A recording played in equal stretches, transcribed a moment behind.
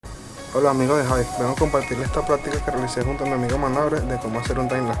Hola amigos de Javi, vengo a compartirles esta práctica que realicé junto a mi amigo Manabre de cómo hacer un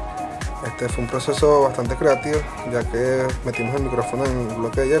timelapse. Este fue un proceso bastante creativo, ya que metimos el micrófono en un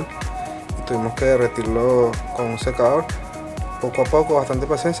bloque de hielo y tuvimos que derretirlo con un secador, poco a poco, bastante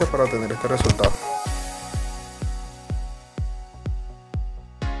paciencia para obtener este resultado.